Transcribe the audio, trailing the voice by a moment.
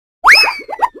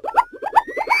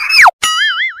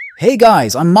Hey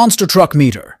guys, I'm Monster Truck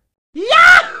Meter.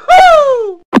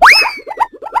 Yahoo!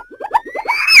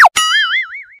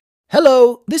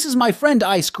 Hello, this is my friend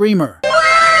Ice Creamer.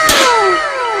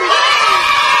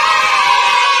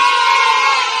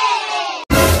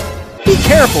 Be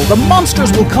careful, the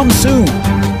monsters will come soon.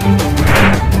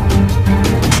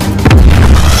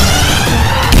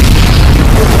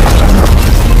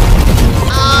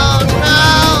 Oh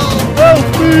no!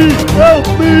 Help me! Help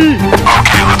me!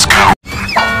 Okay, let's go.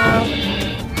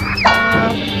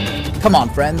 Come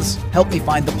on, friends. Help me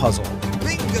find the puzzle.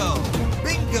 Bingo!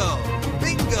 Bingo!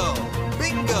 Bingo!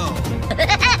 Bingo!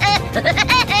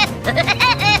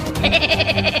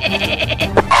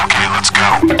 Okay, let's go.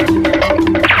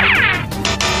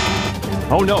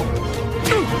 Oh no!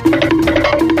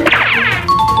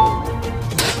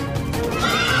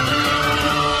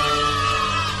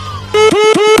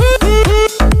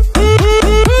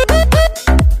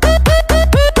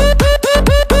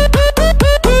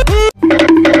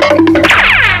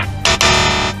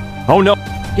 Oh no!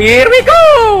 Here we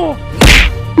go!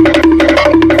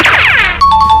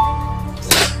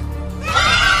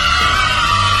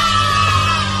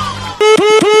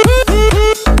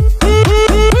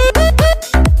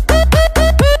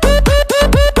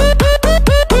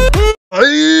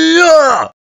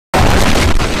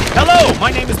 Hello,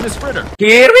 my name is Miss Fritter.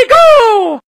 Here we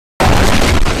go!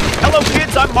 Hello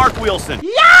kids, I'm Mark Wilson.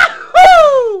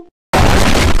 Yahoo!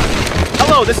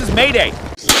 Hello, this is Mayday.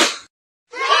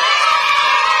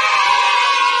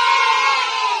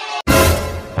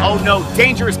 Oh no,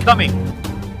 danger is coming!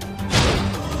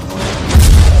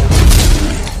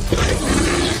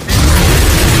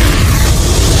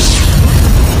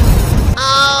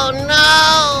 Oh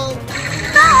no!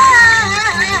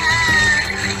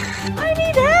 I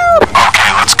need help!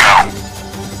 Okay, let's go.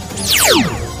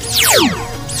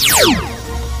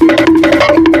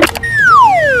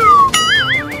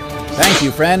 Thank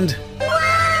you, friend.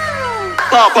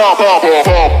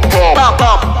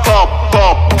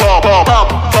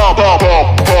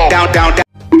 Down, down, down.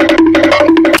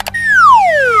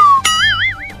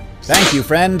 Thank you,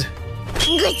 friend.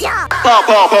 Good job! Down,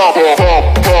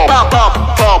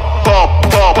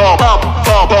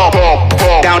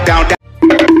 down, down.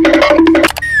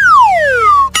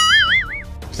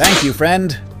 Thank you,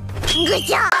 friend. Good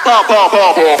job!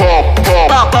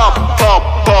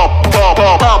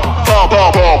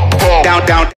 Down,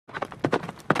 down.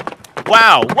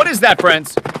 Wow, what is that,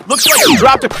 friends? Looks like you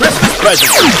dropped a Christmas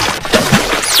present.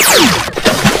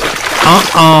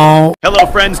 Uh-oh. Hello,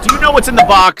 friends. Do you know what's in the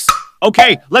box?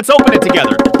 Okay, let's open it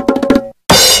together.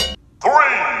 3,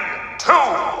 2,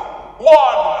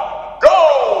 1,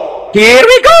 go! Here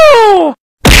we go!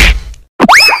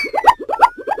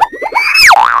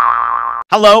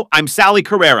 Hello, I'm Sally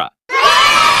Carrera.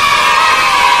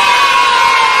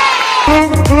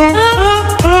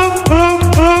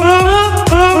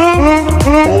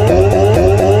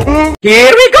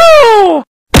 Here we go!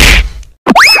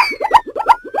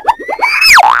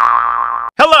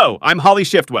 Hello, I'm Holly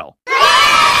Shiftwell.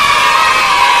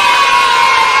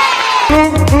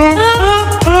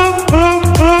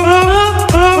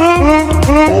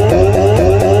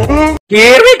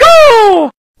 Here we go!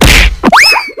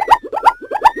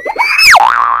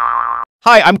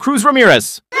 Hi, I'm Cruz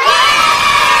Ramirez.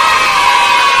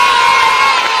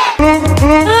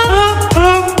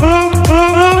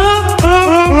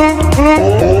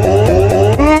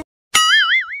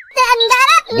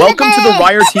 Welcome to the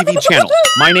Wire TV channel.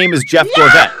 My name is Jeff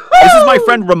Gorvette. This is my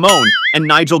friend Ramon and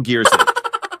Nigel Gearson.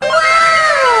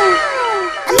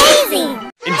 Amazing!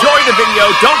 Enjoy the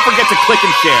video. Don't forget to click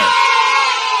and share.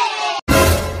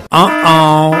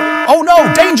 Uh-oh. Oh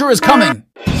no, danger is coming.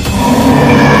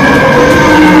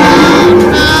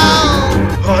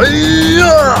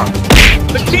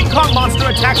 The King Kong monster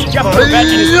attacks Jeff Gorvette and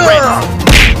his friends.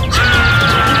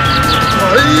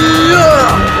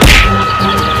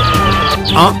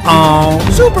 Uh-oh.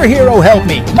 Superhero, help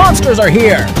me. Monsters are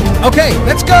here. Okay,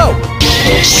 let's go.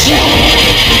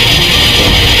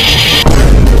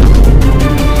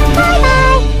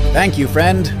 Bye-bye. Thank you,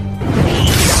 friend.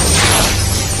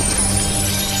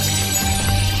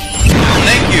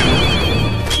 Thank you!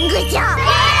 Good job!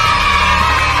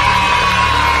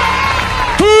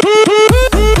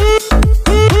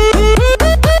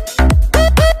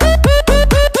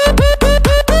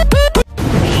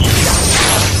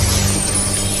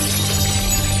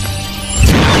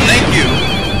 Thank you!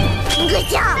 Good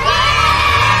job!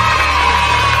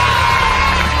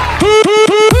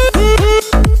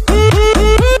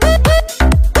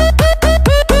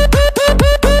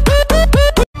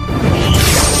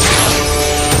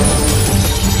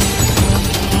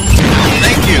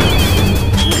 Thank you!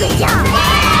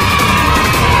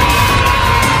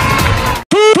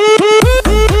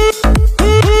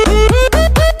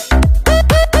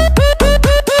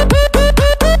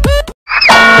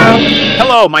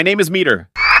 Hello, my name is Meter.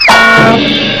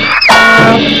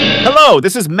 Hello,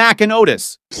 this is Mac and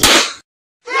Otis.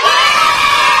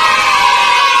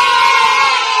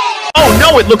 Oh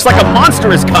no, it looks like a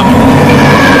monster is coming!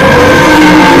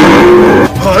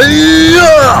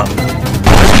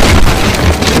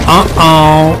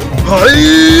 Uh-oh.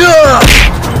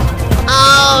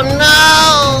 Oh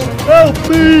no! Help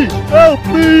me! Help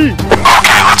me!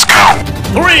 Okay, let's go.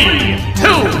 3, 2,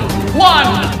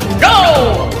 1,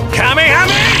 go! Kamehameha!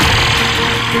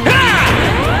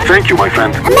 Thank you, my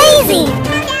friend. Amazing!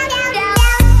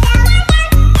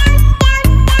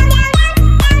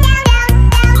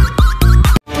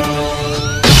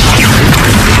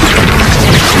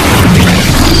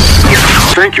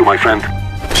 Thank you, my friend.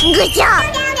 Good job!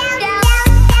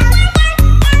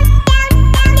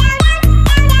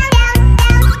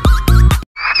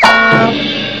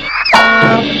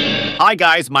 Hi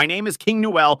guys, my name is King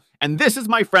Noel, and this is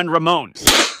my friend Ramon.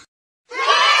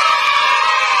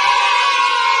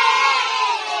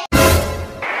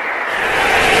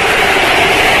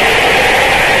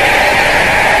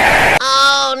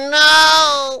 Oh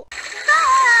no!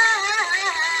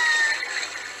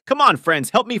 Come on,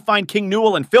 friends, help me find King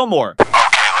Newell and Fillmore. Okay,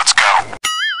 let's go.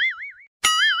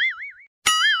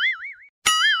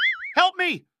 Help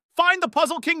me! Find the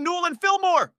puzzle King Newell and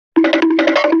Fillmore!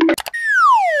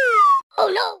 Oh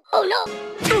no! Oh no!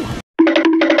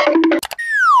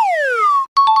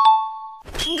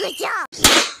 Good job!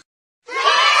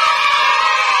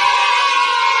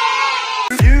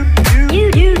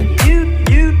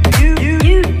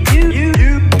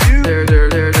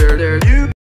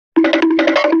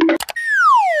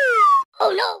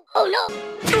 Oh no! Oh no!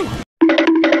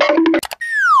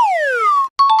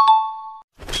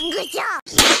 Good job!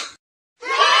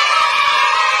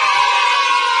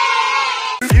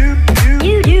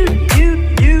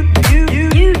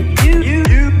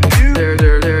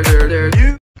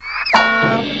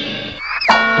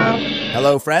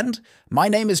 Hello, friend. My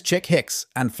name is Chick Hicks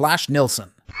and Flash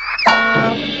Nilsson.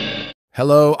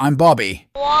 Hello, I'm Bobby.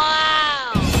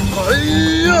 Wow! Oh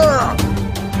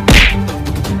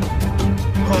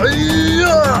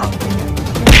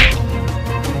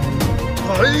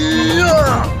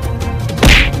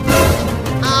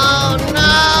no!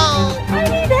 I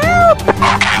need help!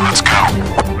 Okay, let's go.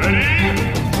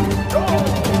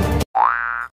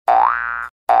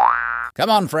 Come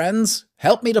on, friends.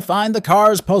 Help me to find the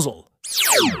car's puzzle.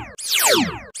 Okay, let's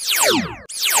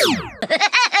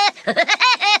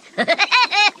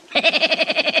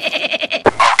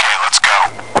go.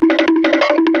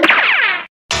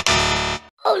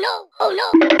 Oh no! Oh no!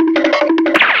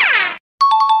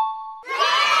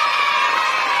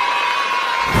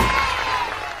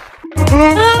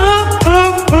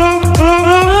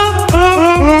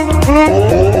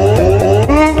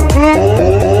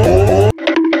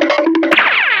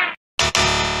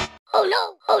 Oh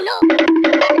no! Oh no!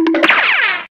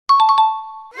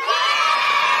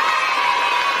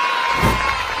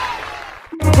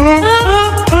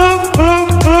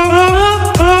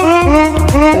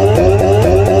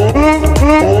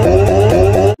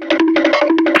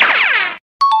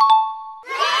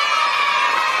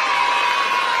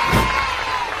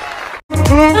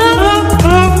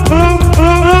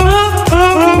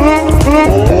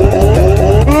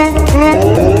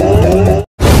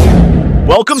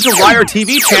 Welcome to Ryer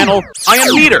TV channel. I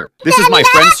am Meter. This is my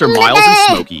friend Sir Miles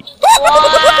and Smokey.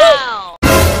 Wow!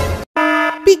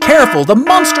 Be careful, the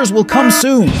monsters will come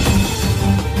soon.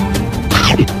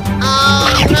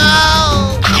 Oh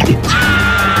no!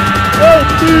 Help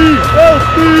me!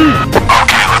 Help me!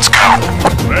 Okay, let's go.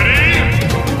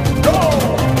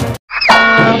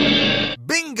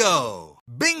 Bingo!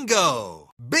 Bingo!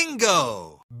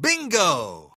 Bingo!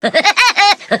 Bingo!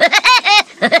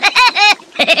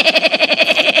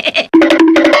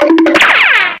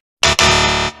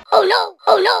 Oh no!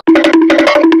 Oh no!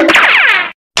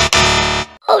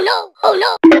 Oh no! Oh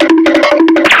no!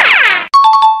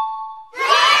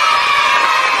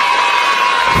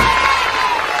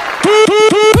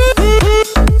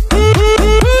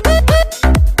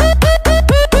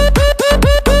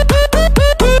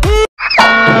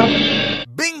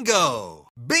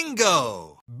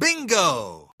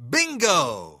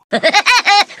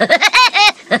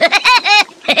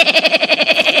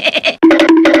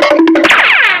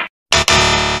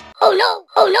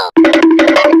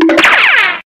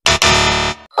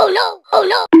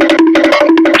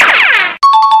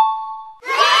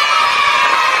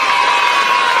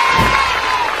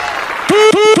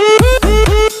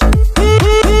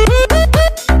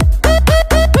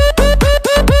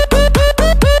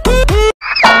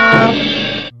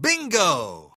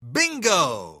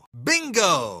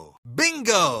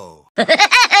 Bingo!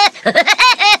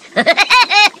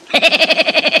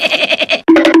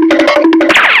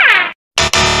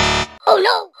 Oh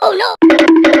no! Oh no!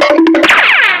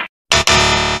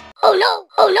 Oh no!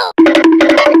 Oh no!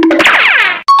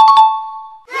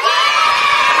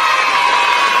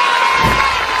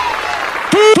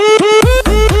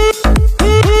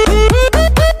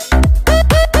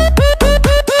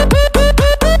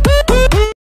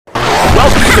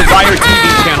 Welcome to the Wire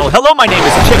TV channel. Hello, my name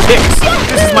is Hicks.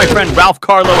 This is my friend Ralph,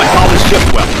 Carlo, and Holly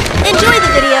Shiftwell. Enjoy the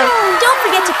video. Don't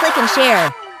forget to click and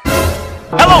share.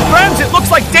 Hello, friends. It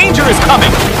looks like danger is coming.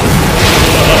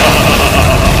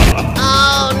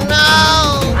 Oh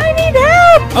no! I need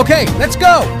help. Okay, let's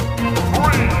go.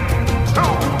 3, 2,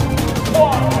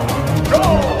 1, go!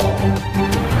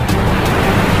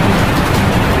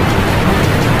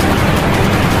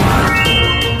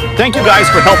 Thank you guys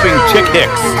for helping Chick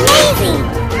Hicks. Amazing!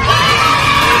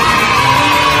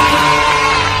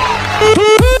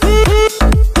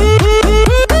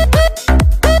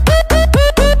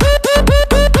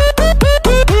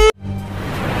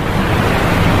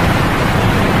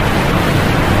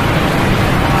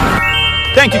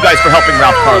 Thank you guys for helping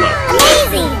Ralph Carlo.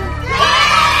 Amazing!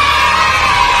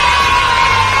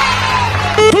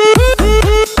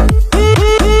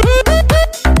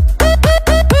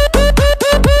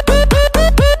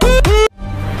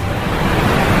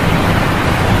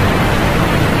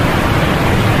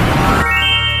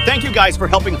 Thank you guys for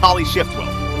helping Holly Shiftwell.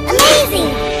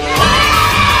 Amazing!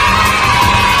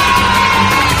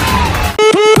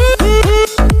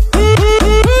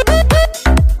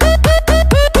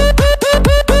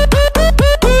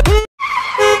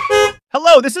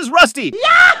 Hello, this is Rusty.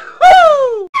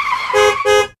 Yahoo!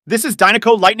 This is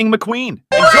Dinico Lightning Mcqueen.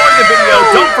 Enjoy the video.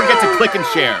 Don't forget to click and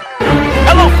share.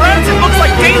 Hello, friends. It looks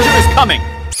like danger is coming.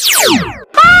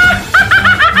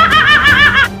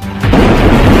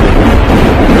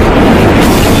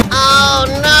 Oh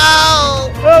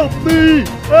no! Help me!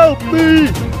 Help me!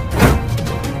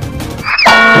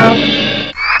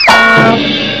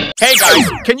 Hey guys,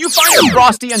 can you find the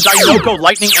Frosty and Dinoco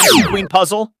Lightning and Queen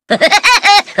puzzle? Please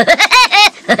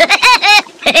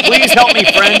help me,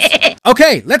 friends.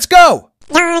 Okay, let's go.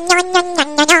 Oh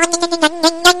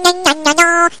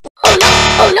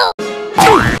no!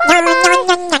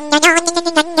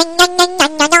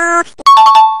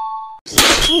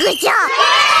 Good job!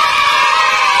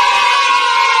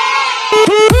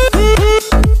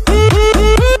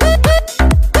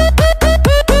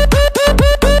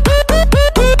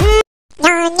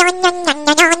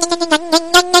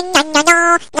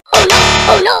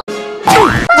 Oh no!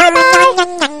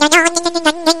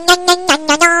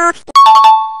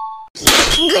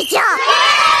 Good job!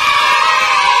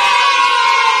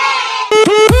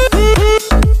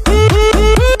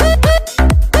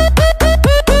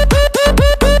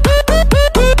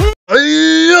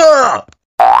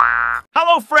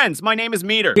 Hello, friends. My name is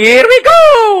Meter. Here we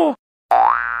go!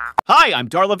 Hi, I'm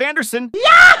Darla Vanderson.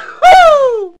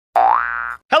 Yahoo!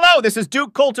 Hello, this is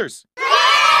Duke Coulters.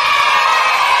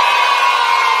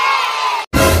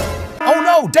 Oh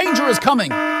no, danger is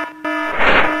coming.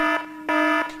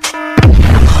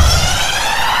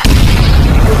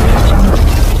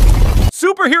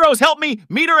 Superheroes, help me!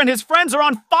 Meter and his friends are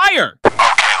on fire!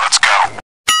 Okay, let's go.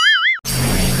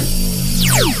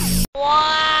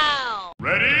 Wow!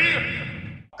 Ready?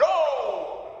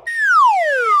 Go!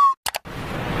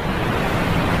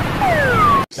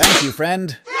 Thank you,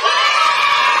 friend.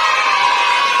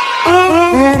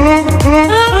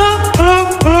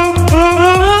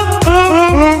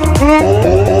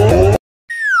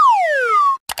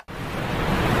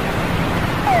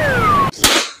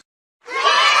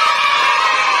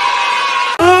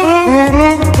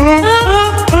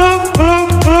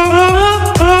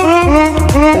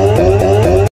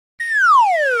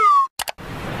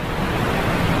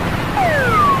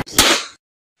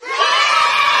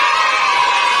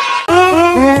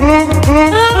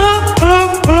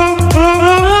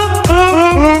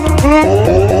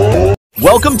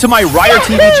 Welcome to my Ryer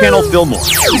TV channel, Fillmore.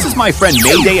 This is my friend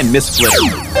Mayday and Miss Fritter.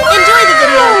 Enjoy the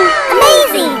video.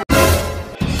 Amazing!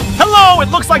 Hello! It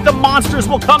looks like the monsters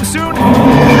will come soon.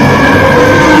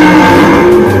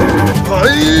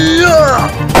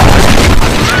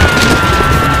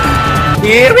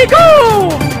 Here we go!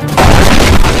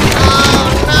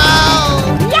 Oh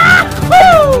no!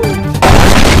 Yahoo!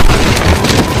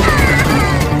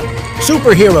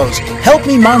 Superheroes, help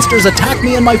me monsters attack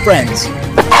me and my friends.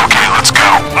 Okay, let's go.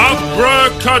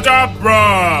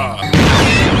 Abracadabra!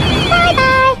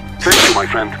 Thank you, my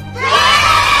friend.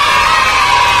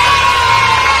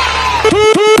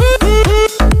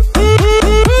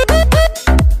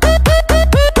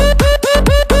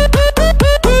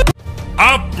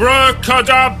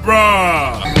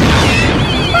 Abracadabra!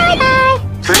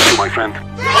 Thank you, my friend.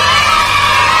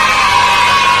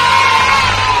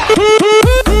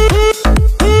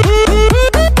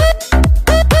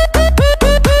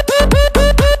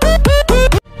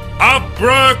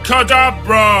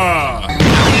 Abracadabra!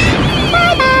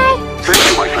 Thank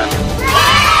you, my friend.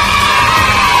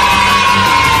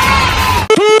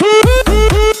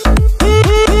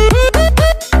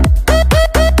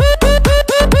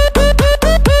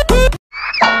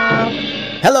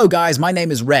 Hello guys, my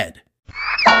name is Red.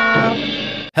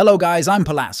 Hello guys, I'm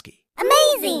Pulaski.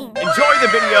 Amazing! Enjoy the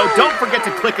video. Don't forget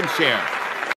to click and share.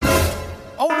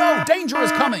 Oh no, danger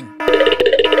is coming!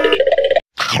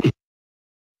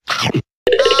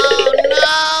 Oh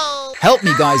no! Help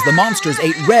me guys, the monsters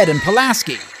ate Red and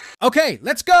Pulaski. Okay,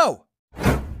 let's go!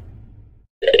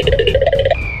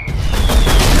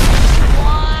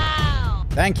 Wow!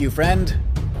 Thank you, friend.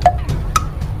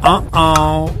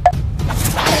 Uh-oh.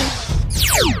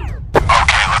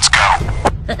 Okay, let's go.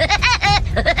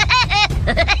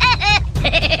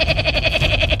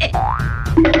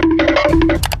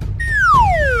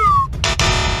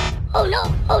 Oh no!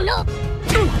 Oh no!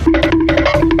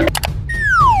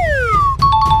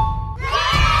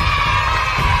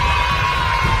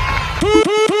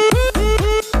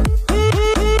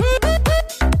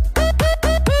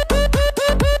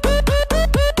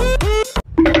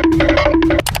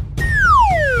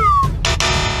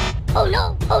 Oh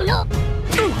no! Oh no!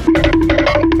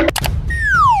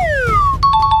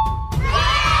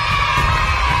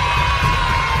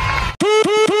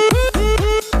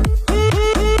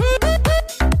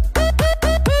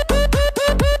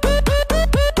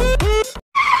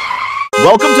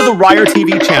 Welcome to the Ryer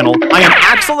TV channel. I am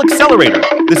Axel Accelerator.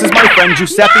 This is my friend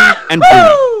Giuseppe and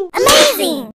Bruno.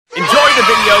 Amazing! Enjoy the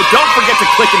video. Don't forget to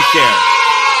click and share.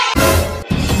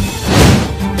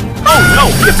 Oh no!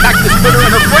 He attacked the Fritter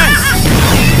and her friends.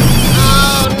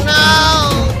 Oh no!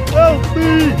 Help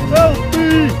me! Help me!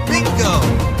 Bingo!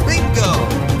 Bingo!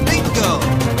 Bingo!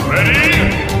 Ready?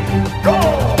 Go!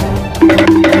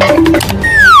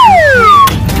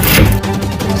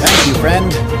 Thank you, friend.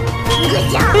 Good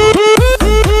job!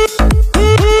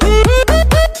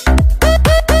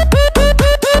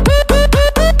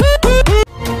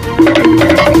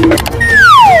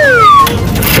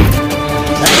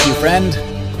 Thank you, friend.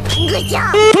 Good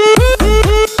job!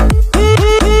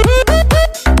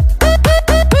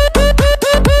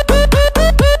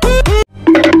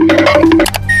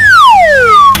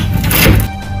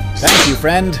 Thank you,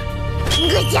 friend.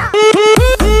 Good job!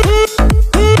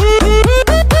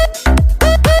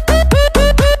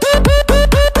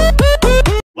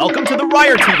 Welcome to the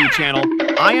Ryer TV channel.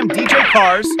 I am DJ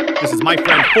Cars. This is my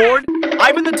friend Ford,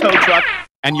 Ivan the tow truck,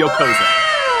 and Yokoza.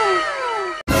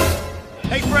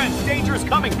 Hey friends, danger is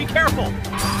coming. Be careful.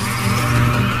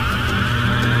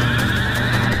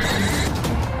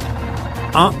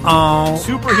 Uh-oh.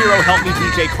 Superhero help me,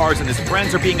 DJ Cars and his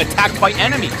friends are being attacked by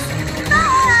enemies.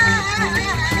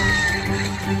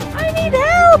 I need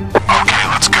help! Okay,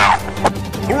 let's go.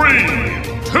 3,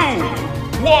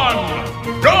 2,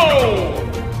 1, go!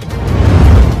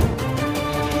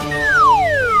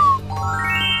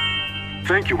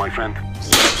 Thank you, my friend.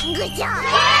 Good job!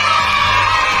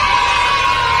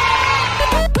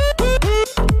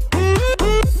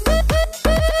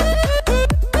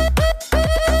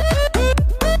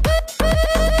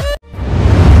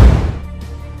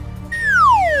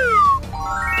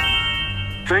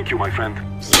 Thank you, my friend.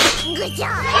 Good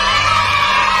job!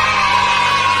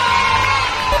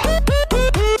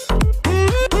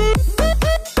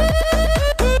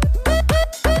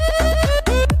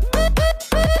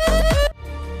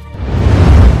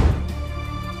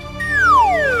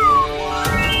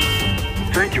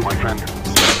 Thank you, my friend.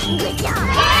 Good job!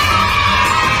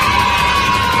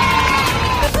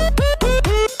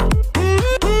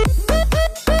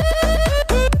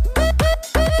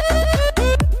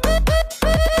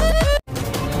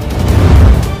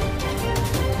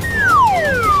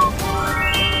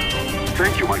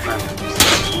 Thank you, my friend.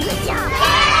 Good job!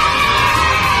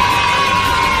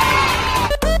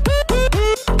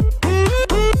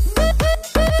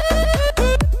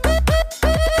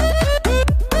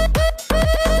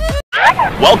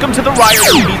 Welcome to the Ryer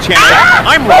TV channel.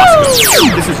 I'm Roscoe.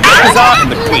 This is Yokoza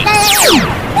and the Queen.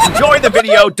 Enjoy the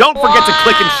video. Don't forget to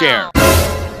click and share.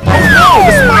 Oh no!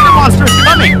 The spider monster is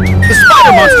coming! The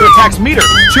spider monster attacks Meter,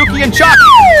 Chucky, and Chucky.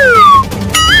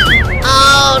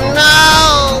 Oh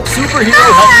no!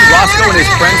 Superhero help me. Roscoe and his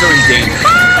friends are in danger.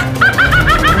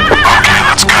 Okay,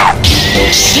 let's go.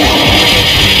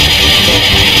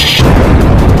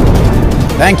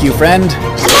 Thank you, friend.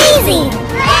 Amazing!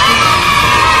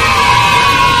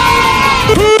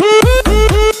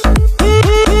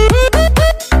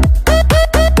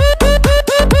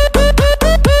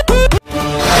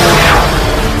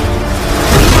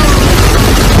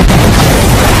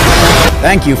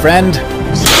 Thank you, friend.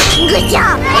 Good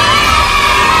job.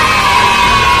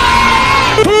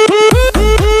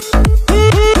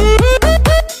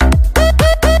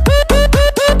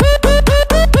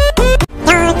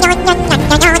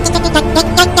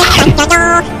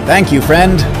 Thank you,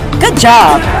 friend. Good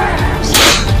job.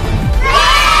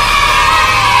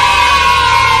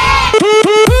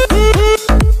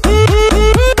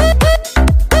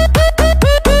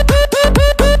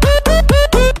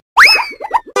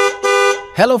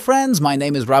 Hello, friends. My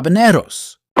name is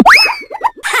Ramirez.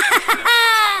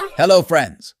 Hello,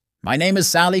 friends. My name is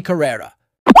Sally Carrera.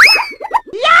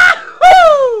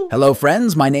 Yahoo! Hello,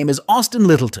 friends. My name is Austin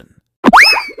Littleton.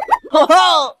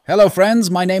 Hello,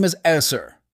 friends. My name is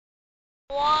Esser.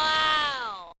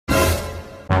 Wow!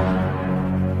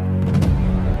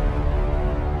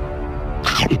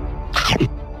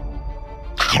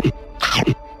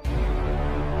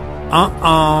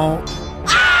 Uh-oh.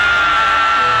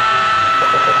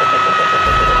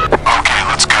 Okay,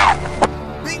 let's go.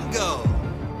 Bingo!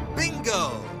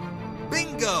 Bingo!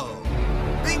 Bingo!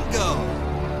 Bingo!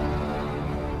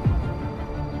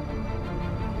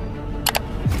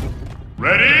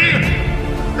 Ready?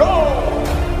 Go!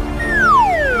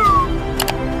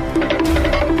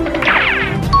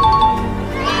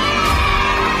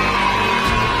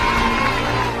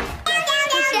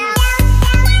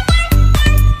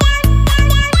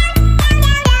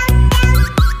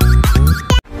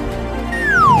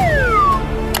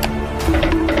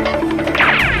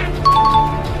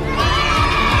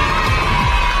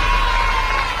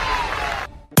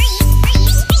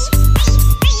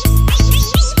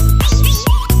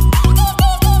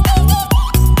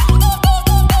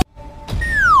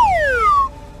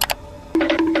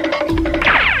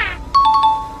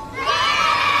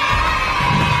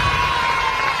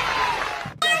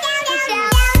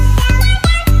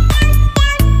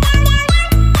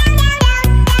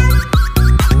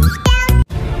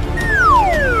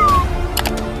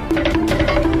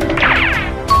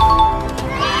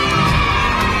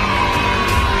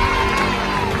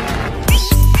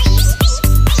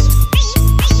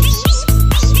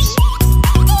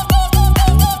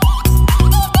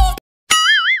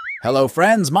 Hello,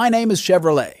 friends. My name is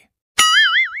Chevrolet.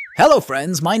 Hello,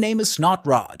 friends. My name is Snot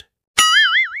Rod.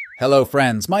 Hello,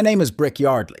 friends. My name is Brick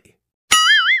Yardley.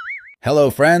 Hello,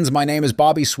 friends. My name is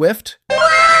Bobby Swift.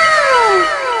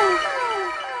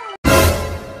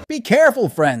 Be careful,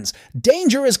 friends.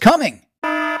 Danger is coming.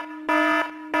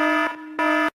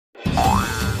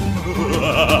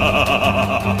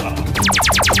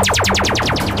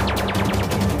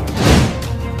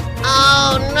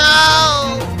 Oh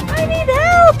no! I need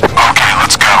help! Okay,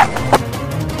 let's go.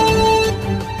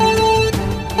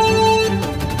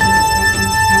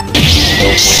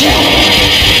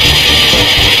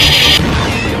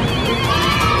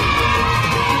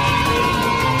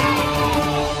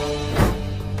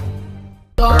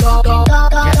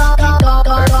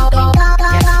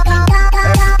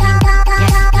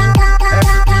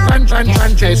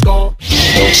 Francesco.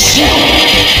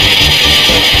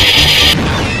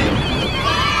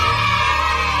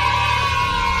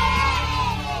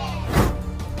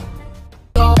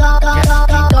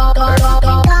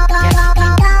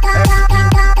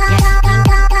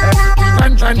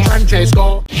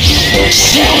 Francesco.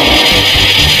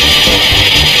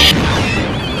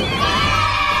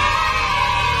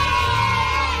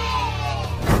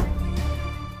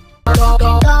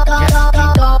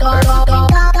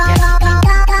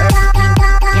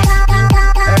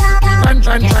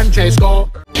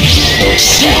 Francesco.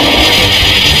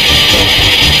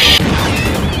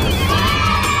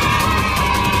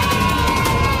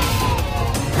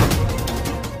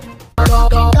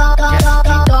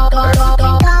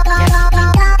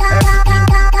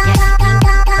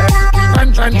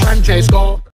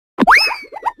 Francesco.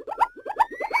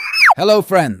 Hello,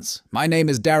 friends. My name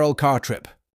is Daryl Cartrip.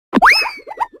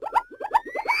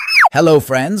 Hello,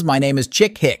 friends. My name is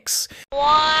Chick Hicks.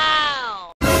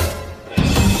 Wow!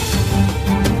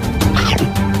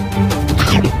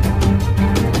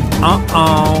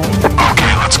 Uh-oh.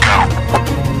 Okay, let's go.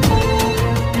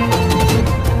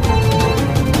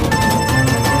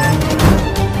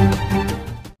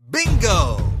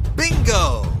 Bingo!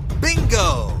 Bingo!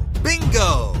 Bingo!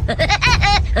 Bingo!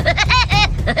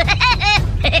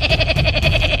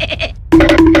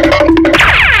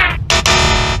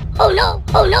 Oh no!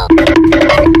 Oh no!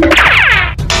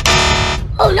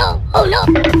 Oh no! Oh no!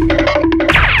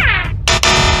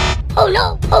 Oh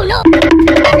no! Oh no!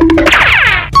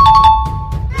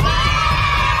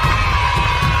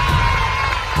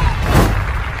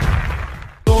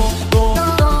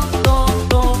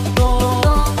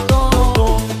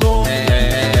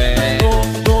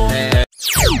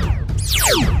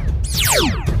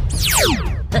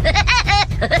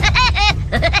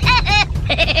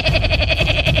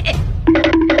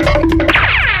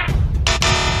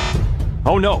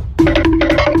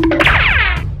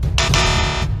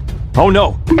 Oh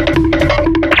no!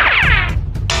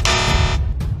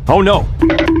 Oh no!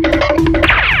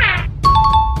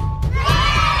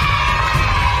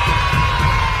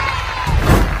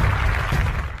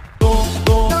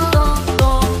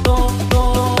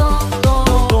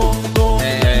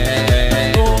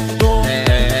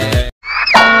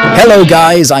 Hello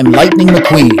guys, I'm Lightning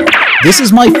McQueen. This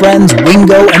is my friends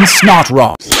Wingo and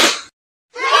Snotrod.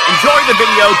 Enjoy the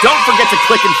video, don't forget to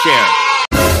click and share.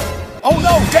 Oh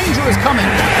no, danger is coming!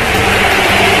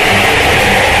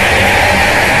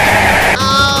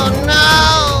 Oh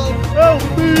no! Help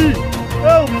me!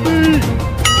 Help me!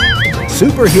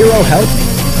 Superhero help me.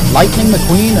 Lightning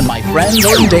McQueen and my friends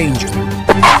are in danger.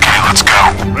 Okay, let's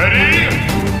go. Ready?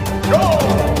 Go!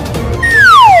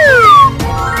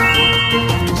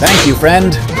 Thank you,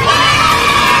 friend.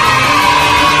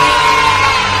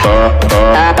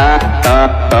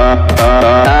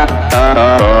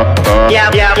 Yeah.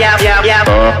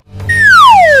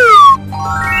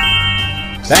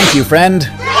 Thank you, friend.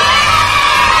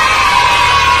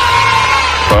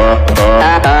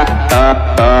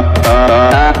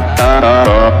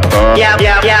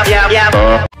 Yeah.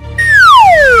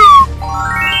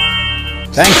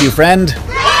 Thank you, friend.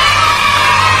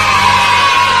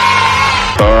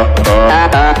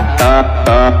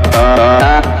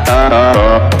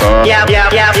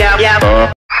 Yeah.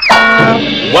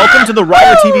 Welcome to the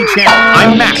Ryder TV channel.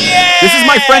 I'm Mac. This is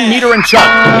my friend Meter and Chug.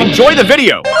 Enjoy the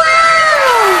video.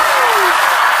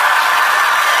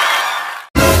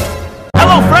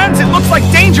 Hello, friends. It looks like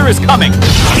danger is coming.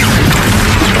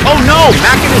 Oh no,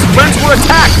 Mac and his friends were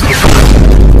attacked.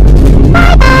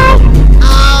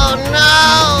 Oh no!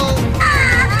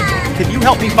 Can you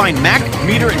help me find Mac,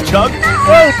 Meter, and Chug?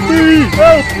 Help me!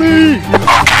 Help me!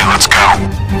 Okay, let's go.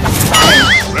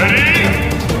 Ready?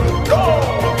 Go!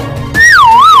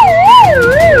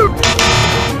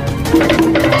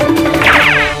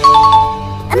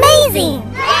 Amazing!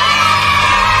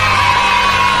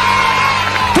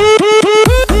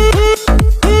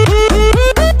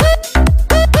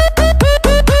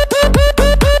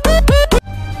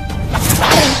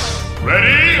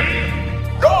 Ready?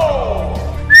 Go!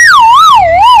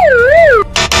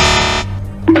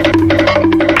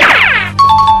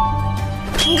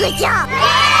 Good job!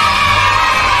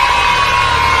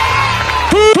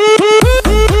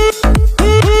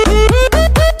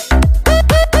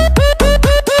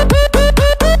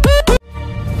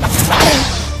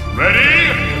 Ready?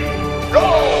 Go!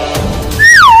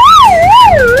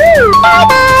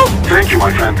 Thank you,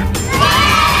 my friend.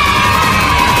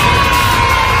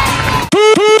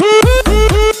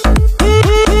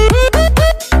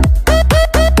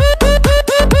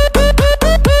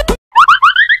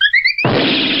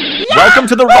 Welcome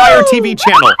to the Ryder TV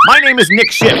channel. My name is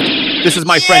Nick Shift. This is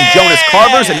my friend Jonas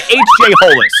Carvers and HJ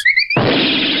Hollis.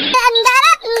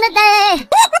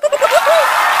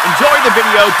 Enjoy the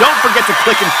video. Don't forget to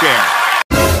click and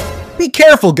share. Be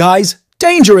careful, guys.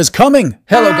 Danger is coming.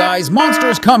 Hello, guys. Monster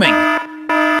is coming.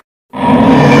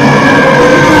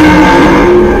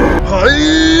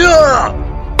 Hiya!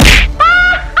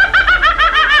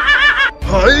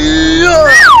 Hiya!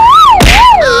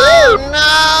 Oh no!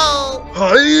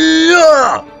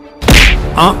 Hiya!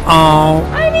 Uh-oh.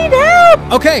 I need help.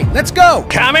 Okay, let's go.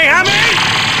 Kamehameha!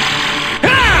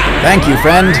 Thank you,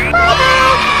 friend.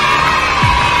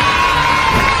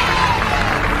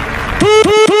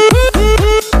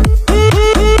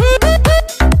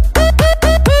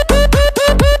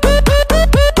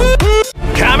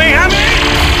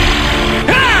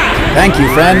 Thank you,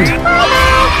 friend.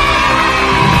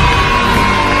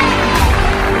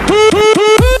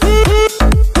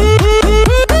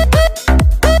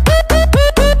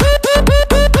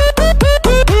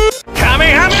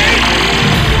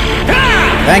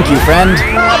 Thank you, friend.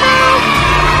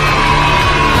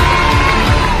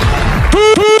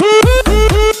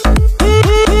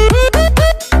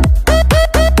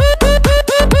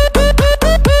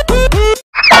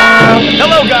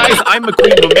 Hello, guys. I'm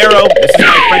Mcqueen Romero. This is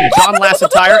my friend John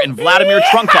Lassatire and Vladimir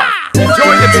Trunkov.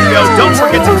 Enjoy the video. Don't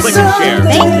forget to click and share.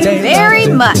 Thank you very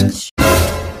much.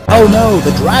 Oh no,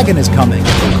 the dragon is coming.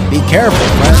 Be careful,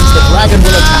 friends. The dragon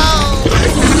will attack.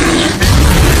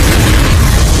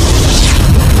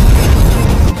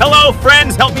 Hello,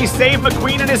 friends. Help me save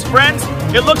McQueen and his friends.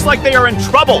 It looks like they are in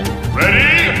trouble.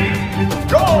 Ready?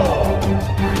 Go!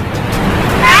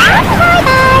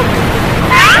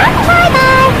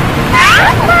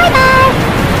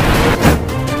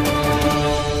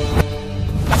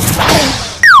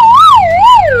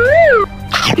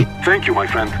 Thank you, my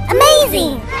friend.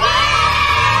 Amazing!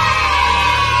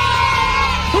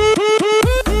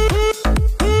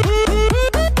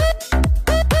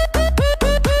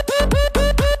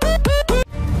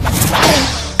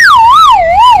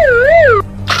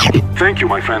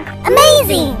 my friend.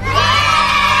 Amazing!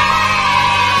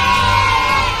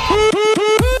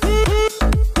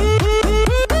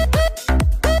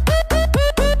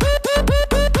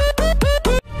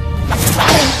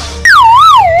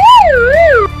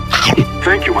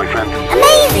 Thank you, my friend.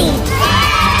 Amazing!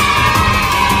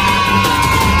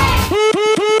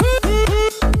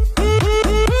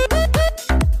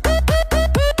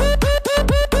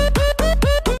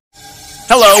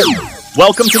 Hello!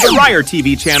 Welcome to the Ryer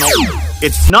TV channel.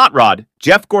 It's Snotrod,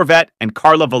 Jeff Gorvette, and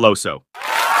Carla Veloso.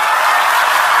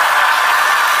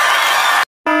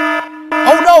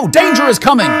 Oh no! Danger is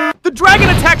coming! The dragon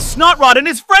attacks Snotrod and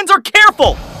his friends are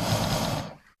careful!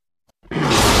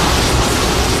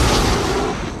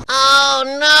 Oh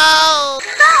no!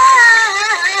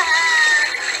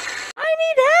 I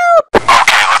need help!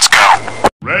 Okay, let's go.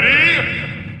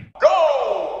 Ready? Go!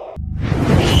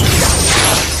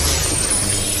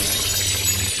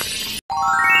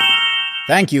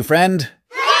 Thank you, friend.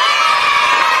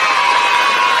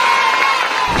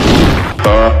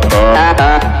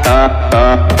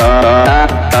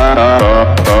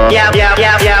 Yeah.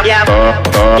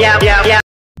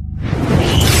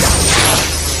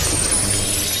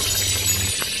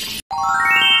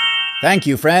 Thank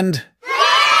you, friend.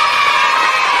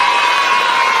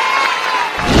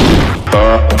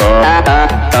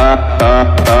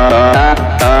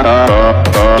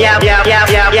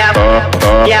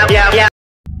 Yeah.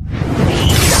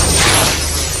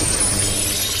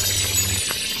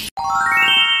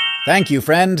 Thank you,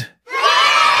 friend.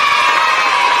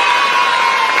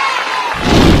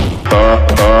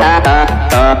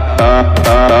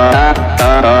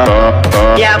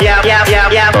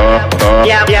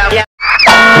 Yeah.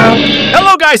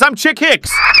 Hello guys, I'm Chick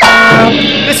Hicks.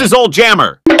 This is Old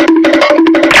Jammer.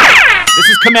 This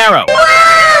is Camaro.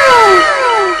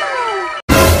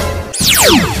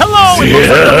 Hello! It looks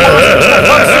like the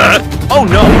monster Hudson. Oh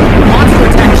no! The monster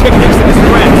attacked Chick Hicks and his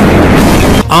friends.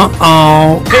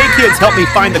 Uh-oh. Hey kids, help me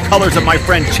find the colors of my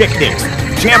friend Chick Hicks,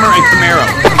 Jammer, and Camaro.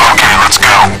 Okay, let's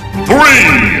go. 3,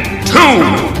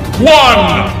 2,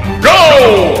 1,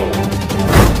 go!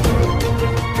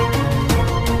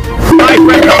 My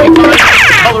friend, help me find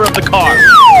the color of the car.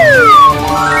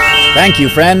 Thank you,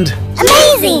 friend.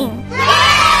 Amazing!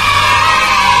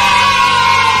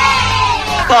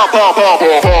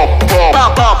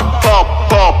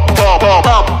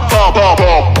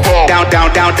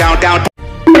 Down.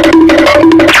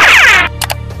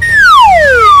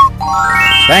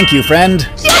 Thank you, friend.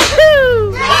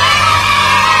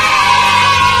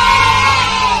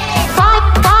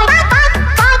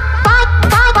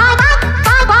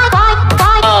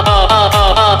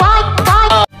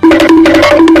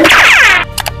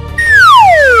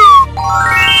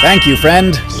 Thank you,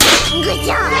 friend. Good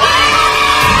job!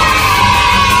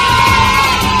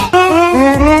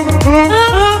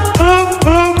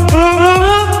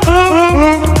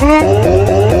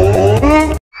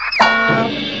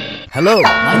 Hello,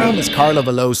 my name is Carla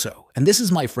Veloso, and this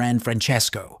is my friend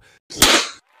Francesco.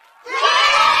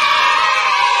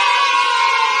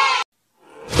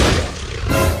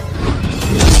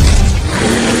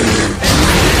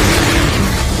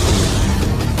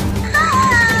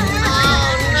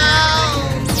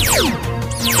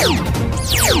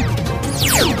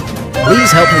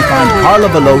 Please help me find Carla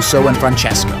Veloso and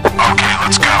Francesco. Okay,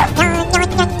 let's go.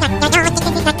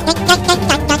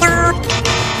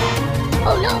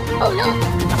 Oh no!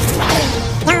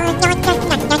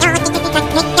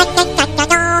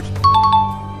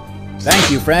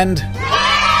 Thank you, friend.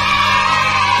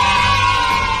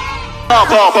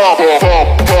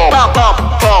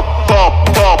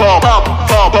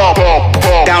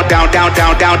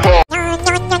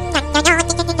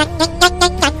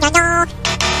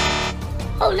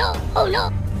 Down. Oh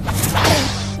no!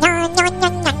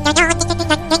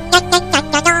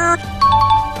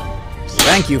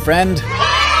 Thank you, friend.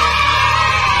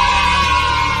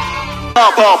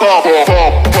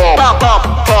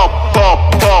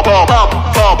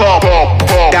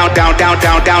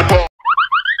 Down.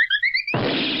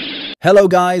 Hello,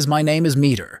 guys. My name is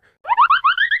Meter.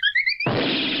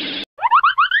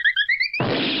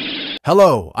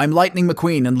 Hello, I'm Lightning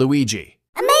McQueen and Luigi.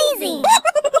 Amazing!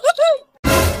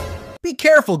 Be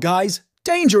careful, guys.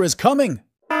 Danger is coming.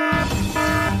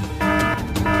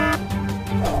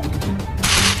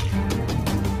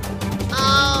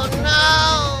 Oh no!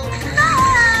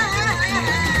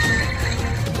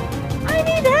 I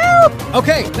need help!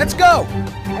 Okay, let's go.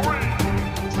 3,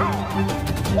 2,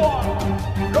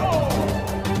 1, go!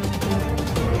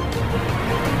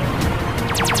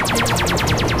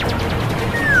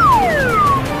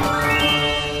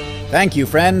 Thank you,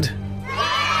 friend.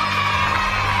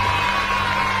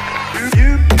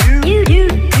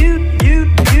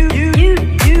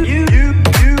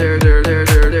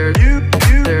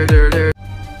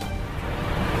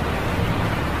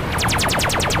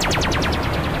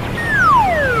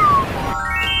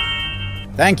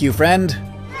 Thank you, friend.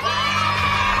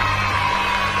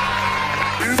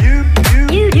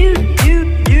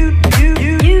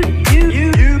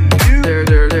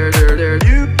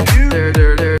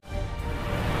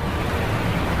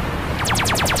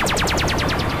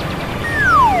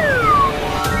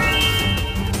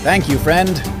 Thank you,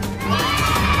 friend.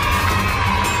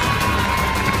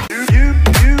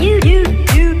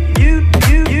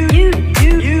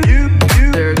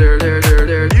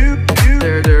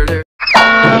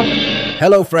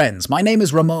 Hello, friends. My name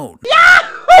is Ramon.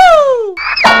 Yahoo!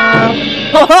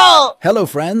 Hello,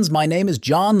 friends. My name is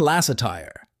John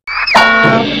Lassetire.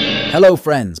 Hello,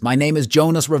 friends. My name is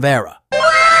Jonas Rivera.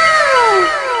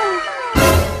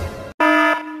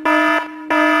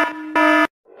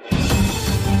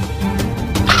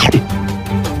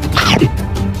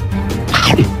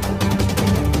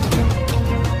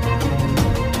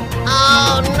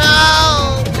 Oh no!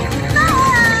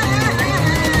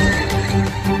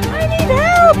 I need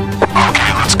help! Okay,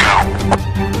 let's go.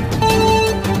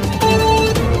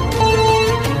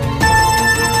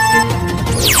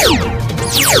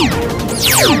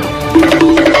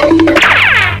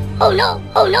 Oh no!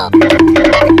 Oh no!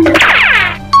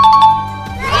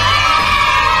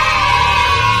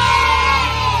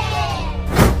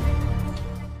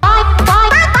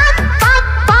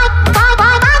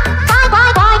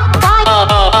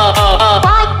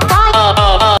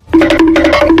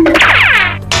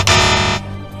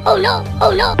 Oh no!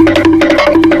 Oh no!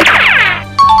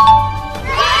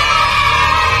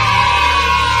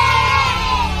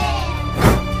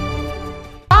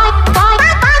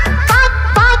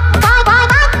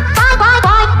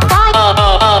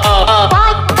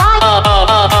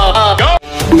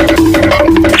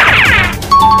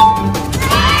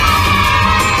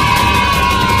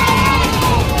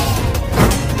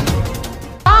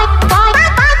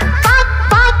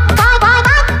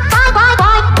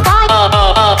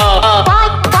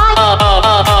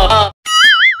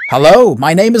 Hello,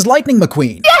 my name is Lightning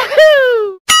McQueen.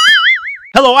 Yahoo!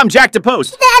 Hello, I'm Jack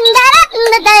DePost.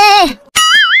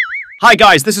 Hi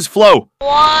guys, this is Flo.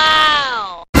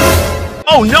 Wow!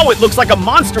 Oh no, it looks like a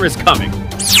monster is coming.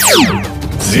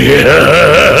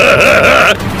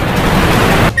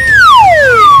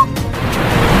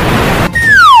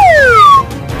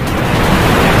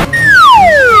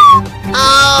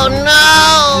 Oh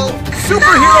no!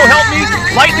 Superhero, help me!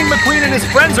 Lightning McQueen and his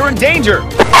friends are in danger.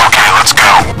 Okay, let's go.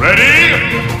 Ready?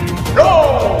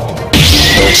 Go!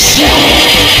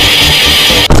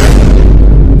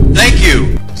 Thank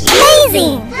you.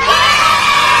 Amazing!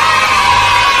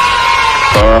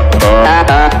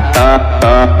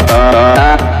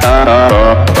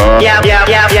 Yeah, yeah,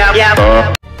 yeah, yeah, yeah.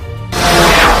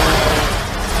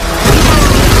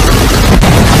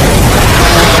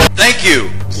 Thank you.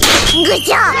 Good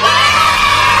job!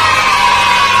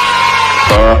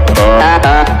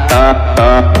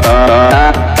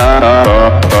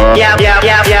 Yeah, yeah,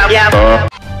 yeah, yeah, yeah.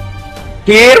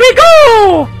 Here we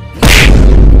go!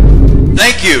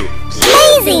 Thank you.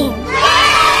 Amazing!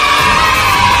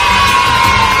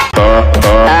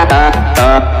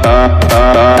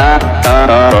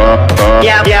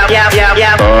 Yeah, yeah, yeah, yeah,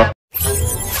 yeah.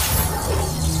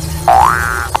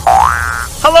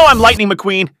 Hello, I'm Lightning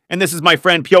McQueen, and this is my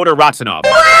friend Pyotr Ratsanov.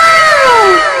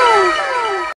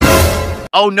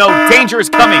 Oh no, danger is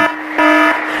coming!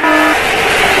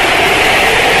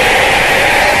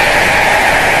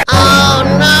 Oh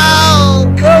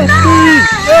no! Okay,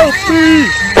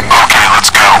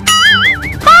 let's go.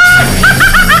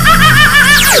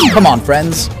 Come on,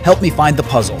 friends. Help me find the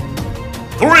puzzle.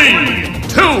 3,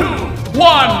 2,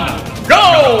 1,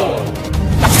 go!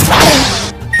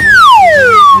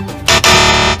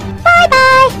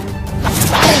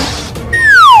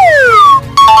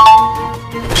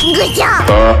 Good job!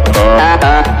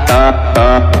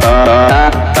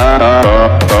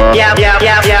 Yeah, yeah,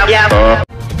 yeah, yeah, yeah.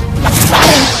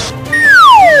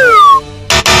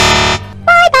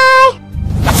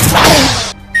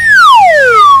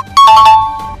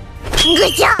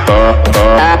 Good job!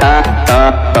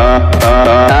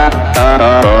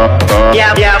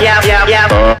 Yeah, yeah, yeah, yeah, yeah.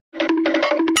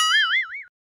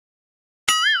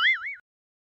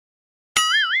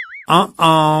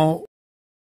 Uh-oh.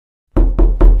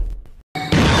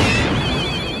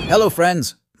 Hello,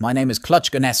 friends. My name is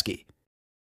Clutch Ganeski.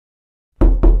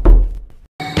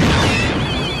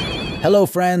 Hello,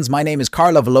 friends. My name is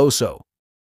Carla Veloso.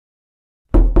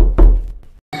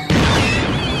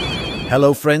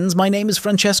 Hello, friends. My name is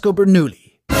Francesco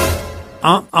Bernoulli.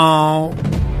 Uh-oh.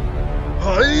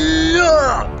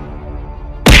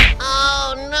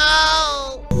 Oh no!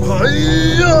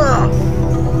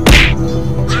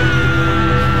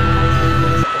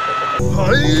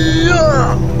 Okay,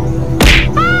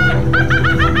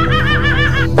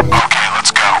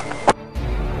 let's go.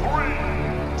 3,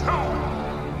 2,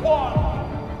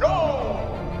 1, go!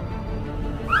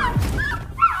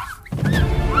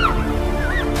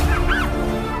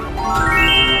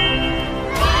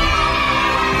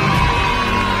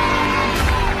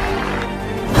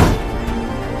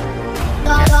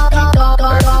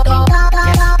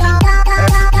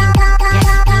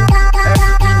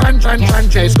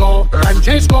 Francesco,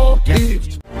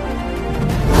 Hicks.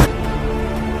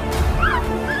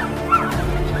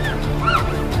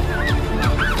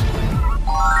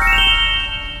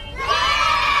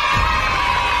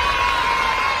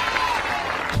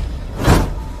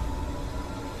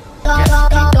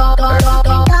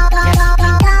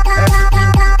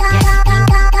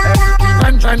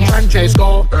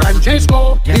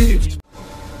 Francesco, Hicks.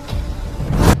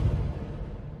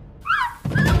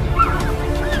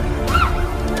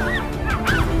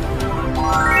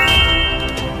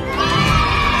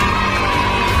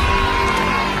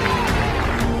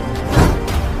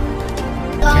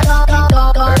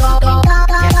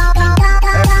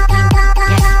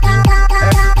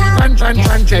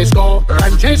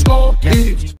 Francesco,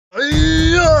 Hicks.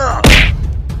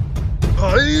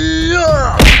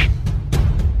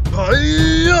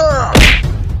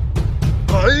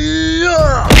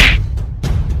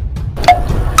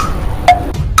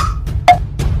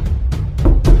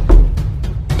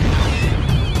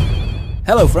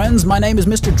 Hello, friends. My name is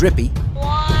Mr. Drippy.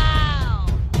 Wow!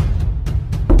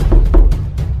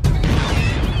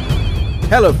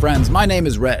 Hello, friends. My name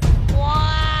is Red.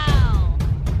 Wow!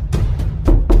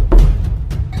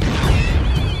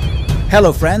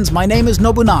 Hello, friends. My name is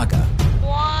Nobunaga.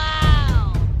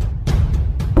 Wow!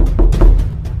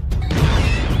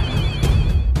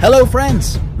 Hello,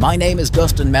 friends. My name is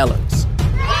Dustin Mellows.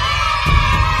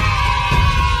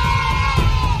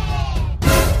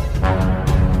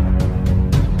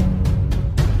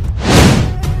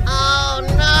 Oh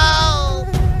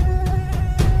no!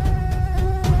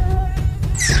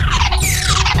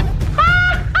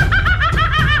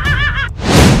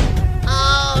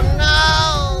 Oh no!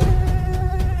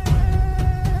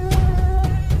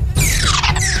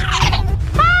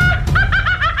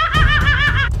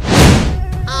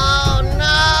 Oh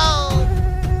no!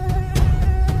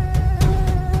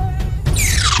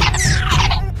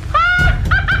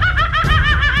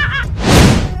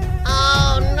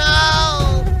 Oh no!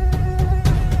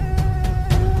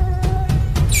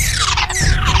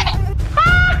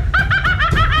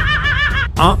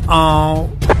 Uh-oh.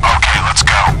 Okay, let's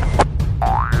go.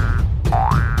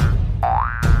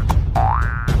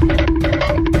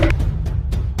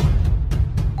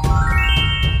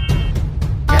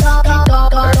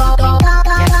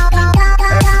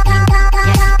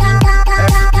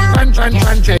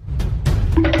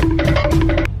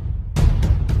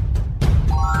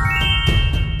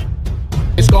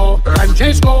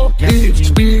 Francesco, Hicks,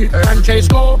 speed,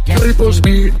 Francesco, triple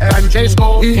speed,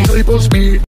 Francesco, triple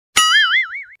speed.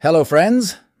 Hello,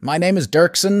 friends. My name is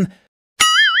Dirksen.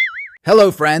 Hello,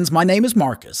 friends. My name is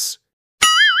Marcus.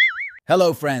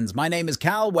 Hello, friends. My name is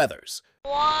Cal Weathers.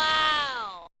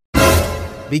 Wow!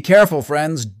 Be careful,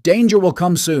 friends. Danger will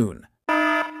come soon.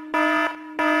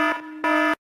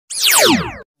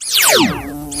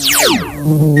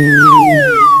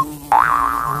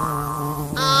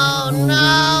 Oh no!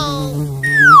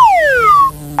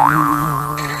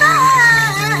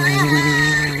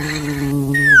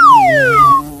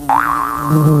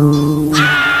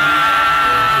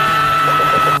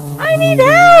 I need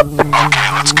help! Okay,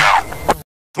 let's go.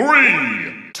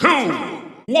 3, 2,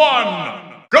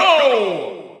 1,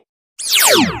 go!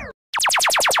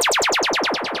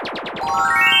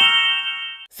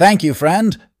 Thank you,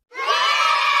 friend.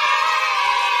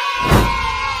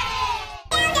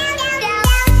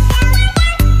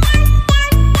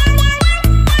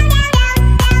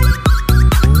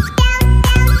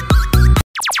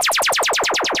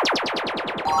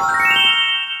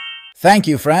 Thank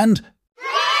you, friend.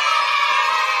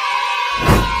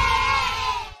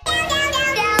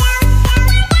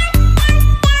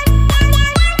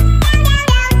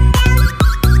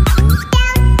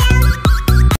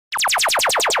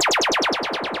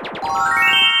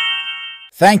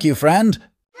 Thank you, friend.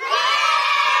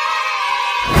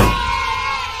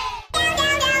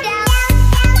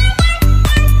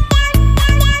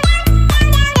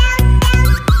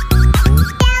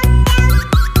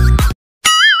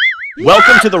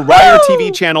 Welcome to the Ryer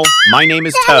TV channel. My name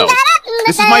is Toe.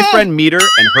 This is my friend Meter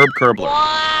and Herb Kerbler.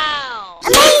 Wow!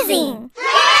 Amazing!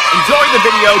 Enjoy the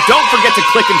video. Don't forget to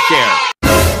click and share.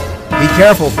 Be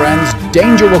careful, friends.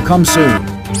 Danger will come soon.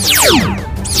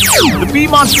 The bee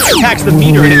monster attacks the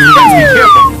meter and its friends. Be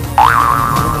careful.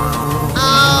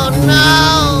 Oh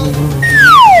no!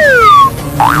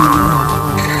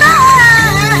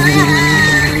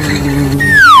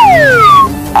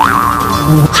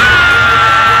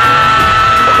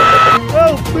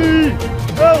 Help me!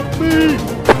 Help me!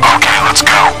 Okay, let's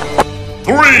go.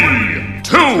 3,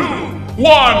 2,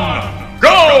 1,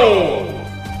 go!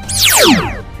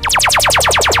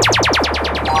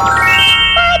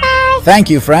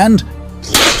 Thank you, friend.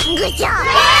 Good job!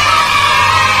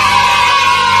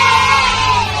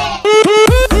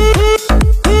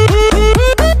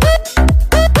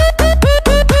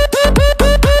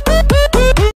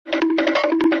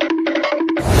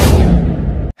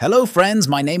 Hello, friends.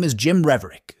 My name is Jim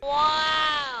Reverick.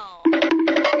 Wow!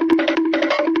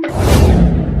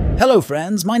 Hello,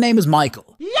 friends. My name is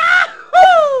Michael.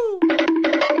 Yahoo!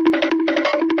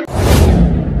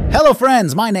 Hello,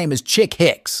 friends. My name is Chick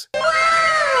Hicks.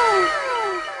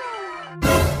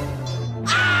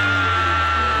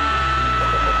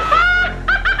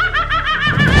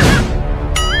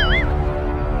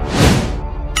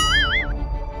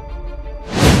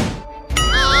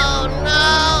 Oh no!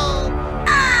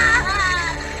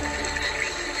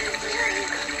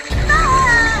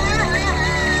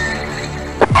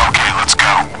 Okay, let's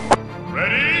go.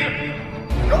 Ready?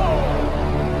 Go!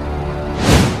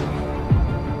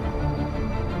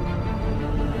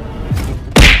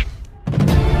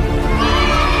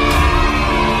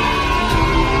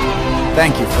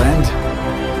 Thank you, friend.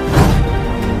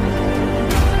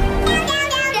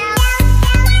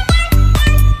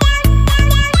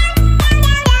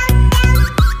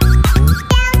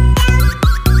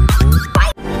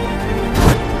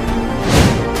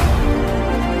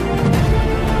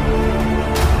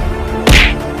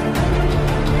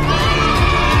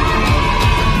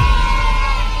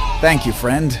 Thank you,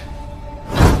 friend.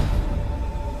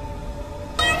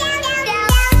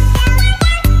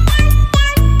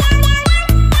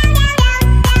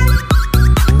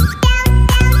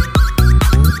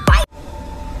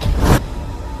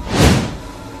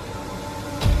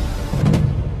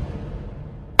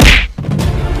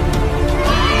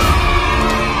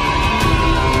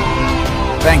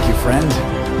 Thank you, friend.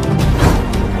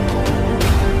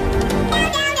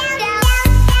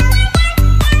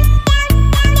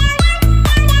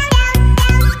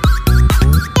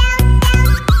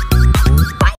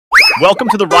 Welcome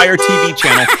to the Ryer TV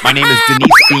channel. My name is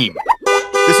Denise Beam.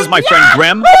 This is my friend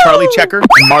Grem, Charlie Checker,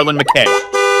 and Marlon McKay.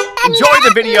 Enjoy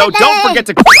the video. Don't forget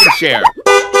to click and share.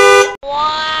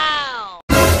 Wow!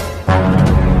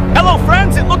 Hello,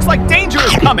 friends. It looks like danger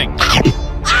is coming.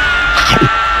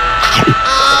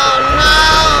 Oh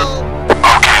no!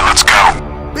 Okay, let's go.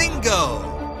 Bingo!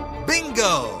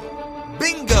 Bingo!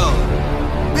 Bingo!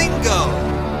 Bingo!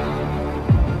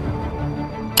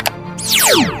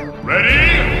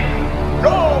 Ready?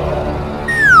 Go!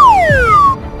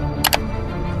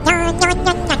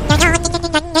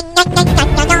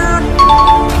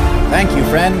 Thank you,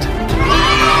 friend.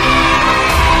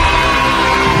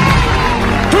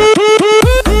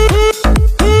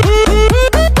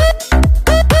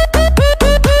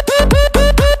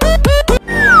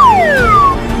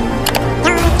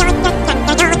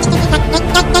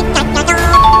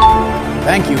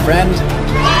 Thank you, friend.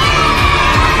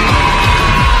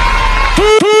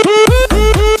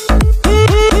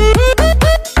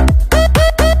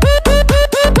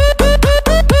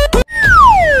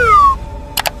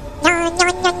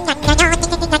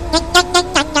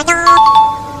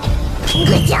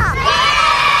 Good job!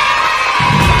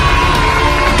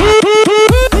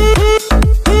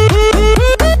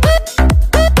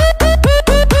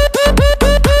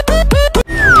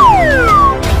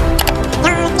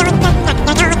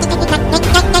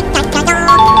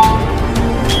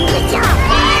 Good job!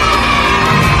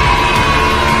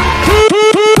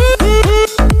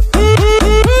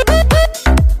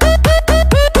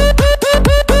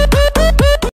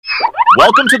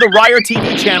 Welcome to the Ryer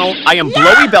TV channel. I am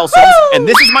Blowy Belson, and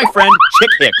this is my friend Chick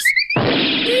Hicks.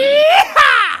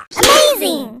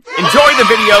 Amazing! Enjoy the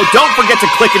video. Don't forget to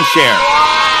click and share.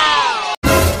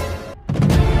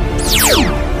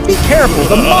 Be careful,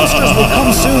 the monsters will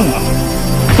come soon.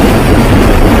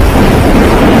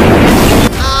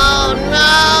 Oh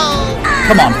no!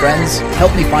 Come on, friends.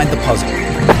 Help me find the puzzle.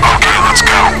 Okay, let's go.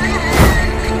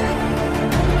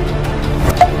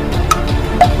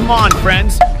 Come on,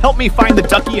 friends. Help me find the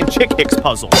Ducky and Chick Hicks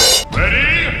puzzle.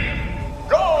 Ready?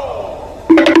 Go!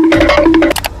 Good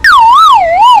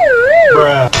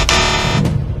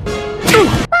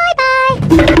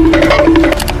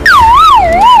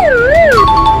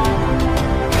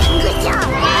job!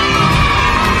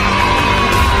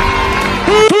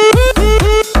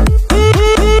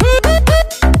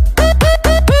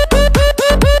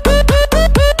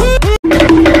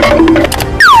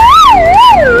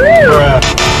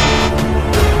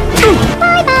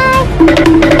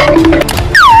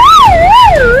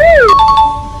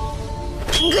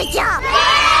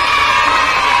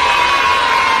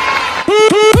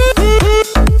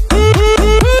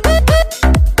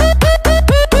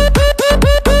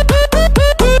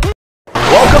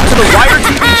 the Ryder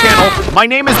TV channel. My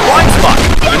name is Blindspot,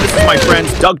 and this is my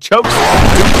friends Doug Chokes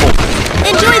and Duke Colton.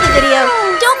 Enjoy the video.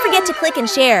 Don't forget to click and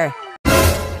share.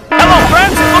 Hello,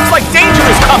 friends! It looks like danger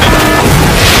is coming!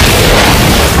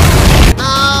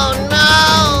 Oh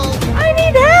no! I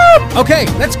need help! Okay,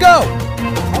 let's go!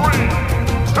 3,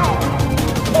 2,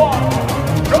 1,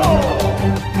 go!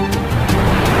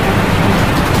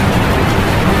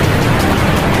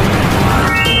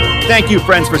 Thank you,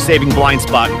 friends, for saving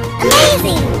Blindspot.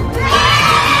 Amazing!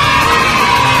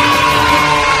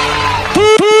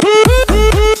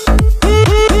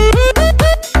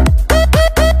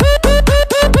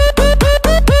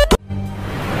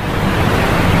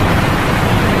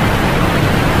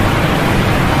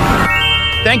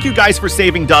 Thank you guys for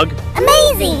saving Doug.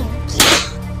 Amazing!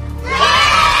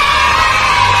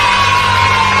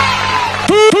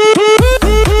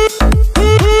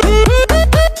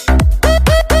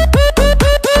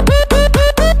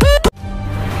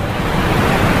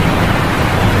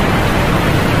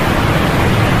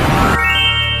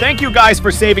 Thank you guys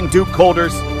for saving Duke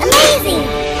Colders. Amazing!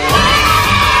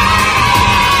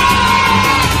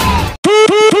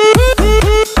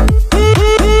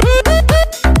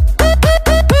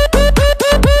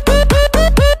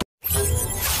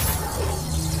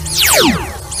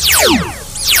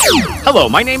 Hello,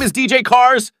 my name is DJ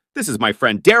Cars. This is my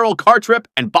friend Daryl Cartrip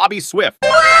and Bobby Swift. Oh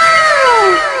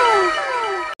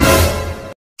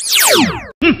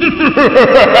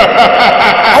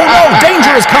no,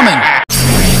 danger is coming!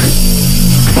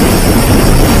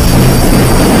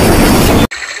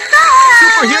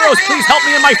 Superheroes, please help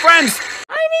me and my friends!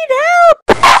 I need help!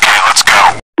 Okay, let's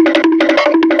go.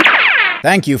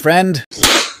 Thank you, friend.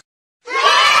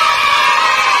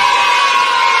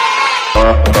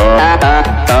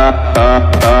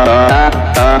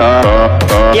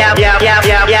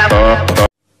 Yeah.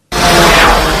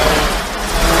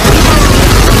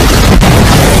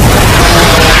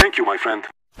 Thank you, my friend.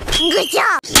 Good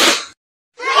job!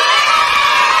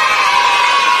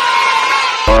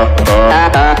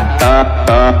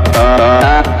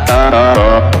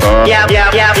 Yeah.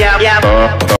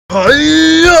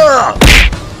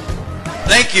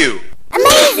 Thank you.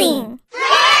 Amazing!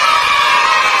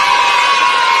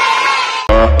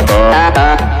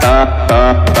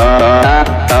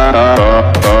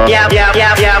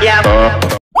 Yeah.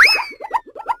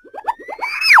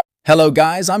 Hello,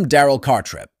 guys. I'm Daryl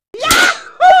Cartrip.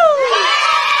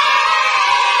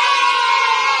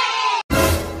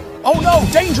 Oh no,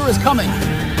 danger is coming!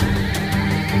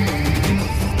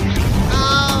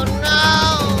 Oh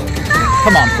no!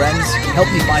 Come on, friends. Help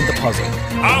me find the puzzle.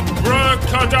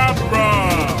 Abracadabra!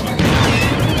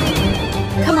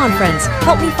 Come on, friends.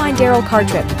 Help me find Daryl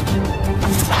Cartrip.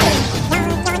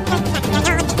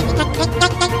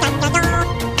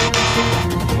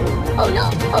 Oh no!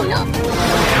 Oh no!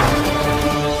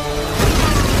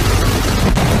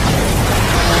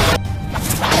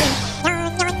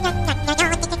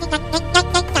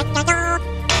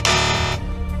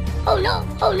 Oh no!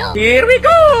 Oh no! Here we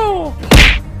go!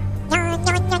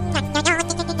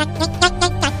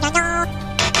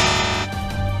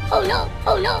 Oh no!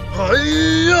 Oh no!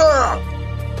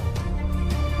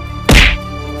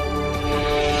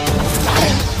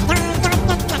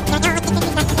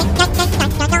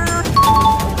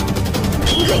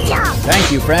 Good job!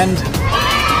 Thank you, friend.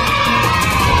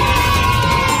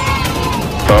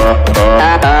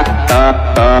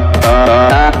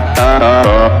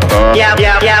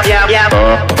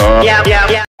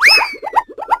 Yeah.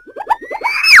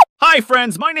 Hi,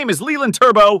 friends. My name is Leland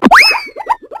Turbo.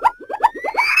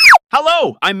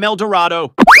 Hello, I'm Mel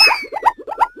Dorado.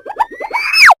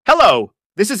 Hello,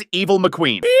 this is Evil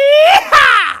McQueen.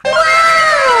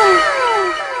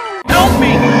 Help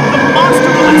me! The monster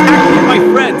will attack me and my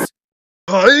friends.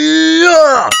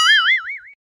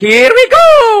 Here we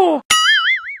go!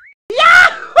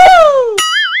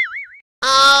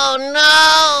 Oh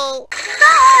no!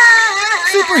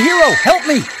 Superhero, help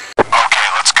me! Okay,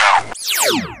 let's go.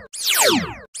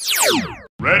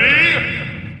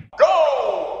 Ready? Go!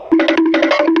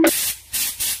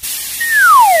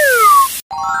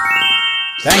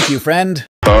 Thank you, friend.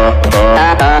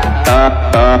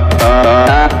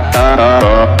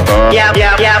 Yeah.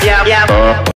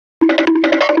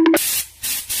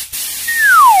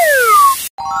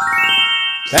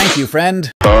 Thank you,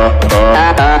 friend.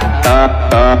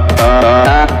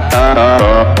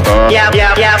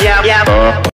 Yeah.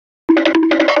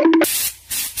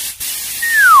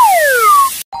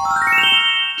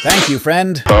 Thank you,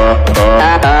 friend.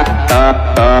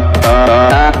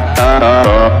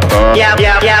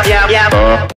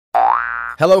 Yeah.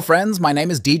 Hello, friends. My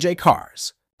name is DJ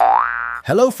Cars.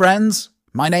 Hello, friends.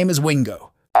 My name is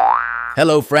Wingo.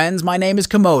 Hello friends, my name is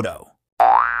Komodo.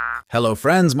 Hello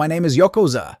friends, my name is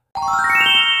Yokoza.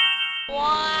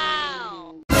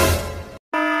 Wow!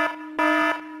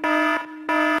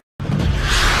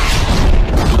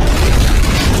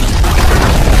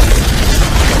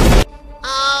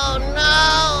 Oh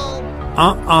no!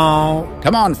 Uh-oh.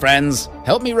 Come on friends,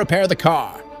 help me repair the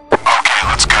car. Okay,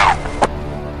 let's go.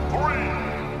 3,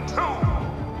 2,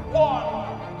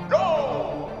 1,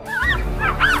 go!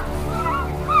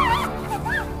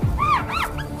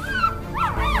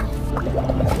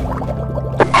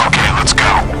 Okay, let's go.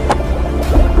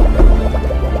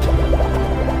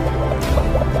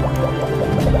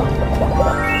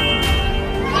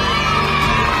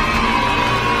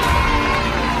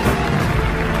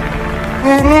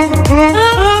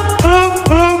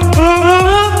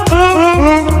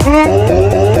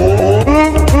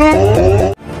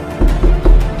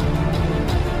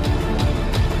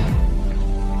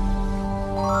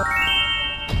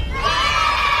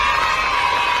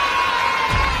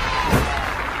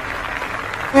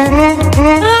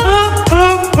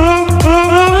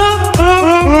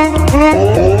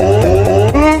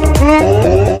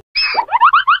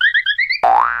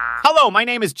 Hello, my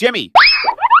name is Jimmy.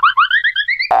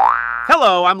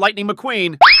 Hello, I'm Lightning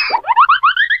McQueen.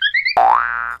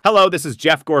 Hello, this is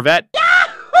Jeff Gorvette.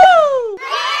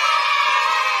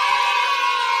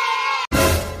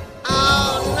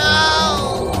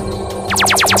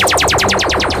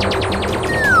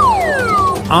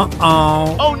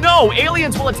 Uh-oh. Oh no,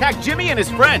 aliens will attack Jimmy and his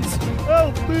friends.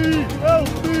 Help me! Help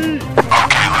me!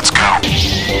 Okay, let's go.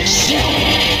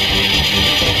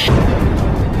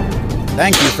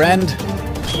 Thank you, friend.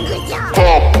 Good job!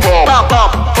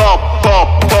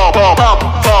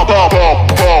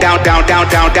 Down, down, down,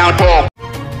 down, down.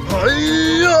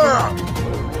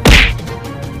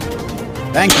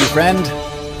 Thank you, friend.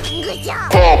 Good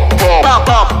job!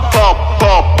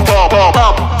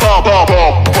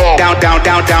 Down, down,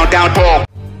 down, down, down.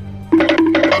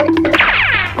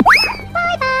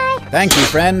 Thank you,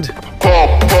 friend.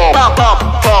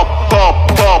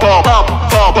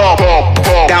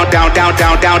 Down, down, down,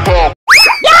 down, down.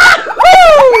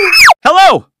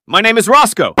 Hello, my name is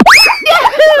Roscoe.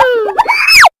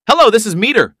 Hello, this is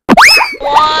Meter.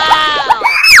 Wow!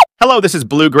 Hello, this is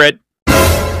Blue Grit.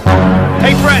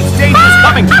 Hey friends, danger is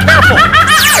coming, be careful!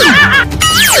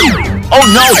 Oh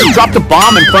no, he dropped a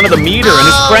bomb in front of the Meter and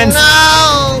his friends...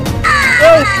 No!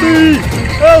 Help me!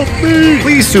 Help me!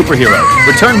 Please, superhero,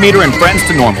 return Meter and friends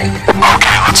to normal.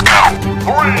 Okay, let's go.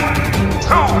 3,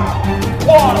 2,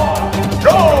 1,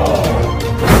 go!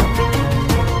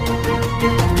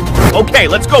 Okay,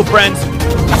 let's go, friends.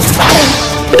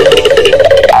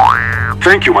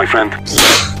 Thank you, my friend.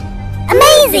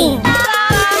 Amazing!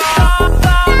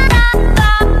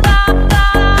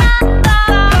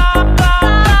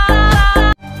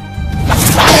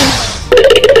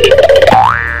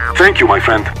 Thank you, my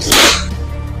friend.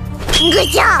 Good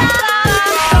job!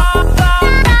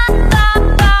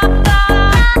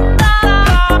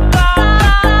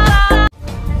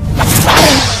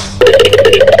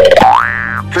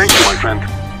 Thank you, my friend.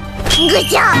 Good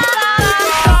job!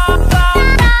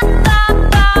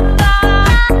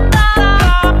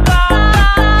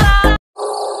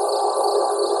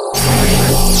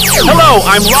 Hello,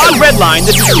 I'm Ron Redline,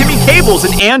 this is Jimmy Cables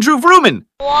and Andrew Vrooman.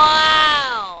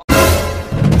 Wow!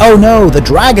 Oh no, the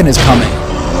dragon is coming.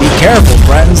 Be careful,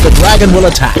 friends, the dragon will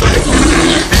attack.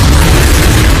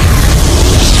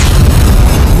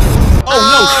 Oh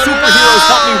no, superheroes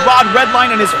help me, Rod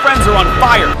Redline and his friends are on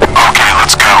fire. Okay,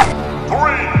 let's go.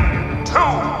 3, 2,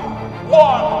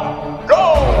 1, go!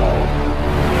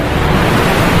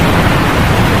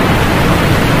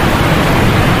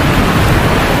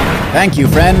 Thank you,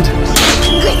 friend.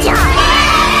 Good job!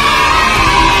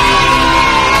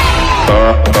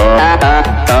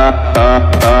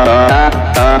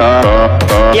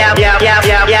 Yeah, yeah, yeah,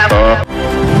 yeah, yeah.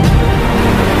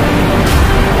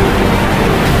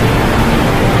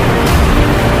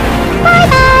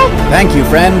 Bye-bye! Thank you,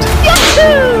 friend.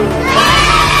 Yahoo!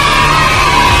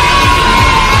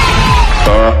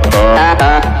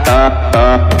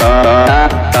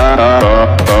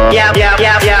 Yeah, yeah,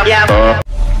 yeah, yeah, yeah.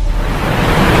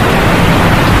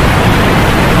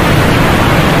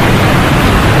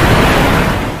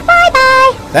 Bye-bye!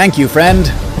 Thank you,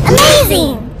 friend.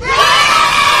 Amazing!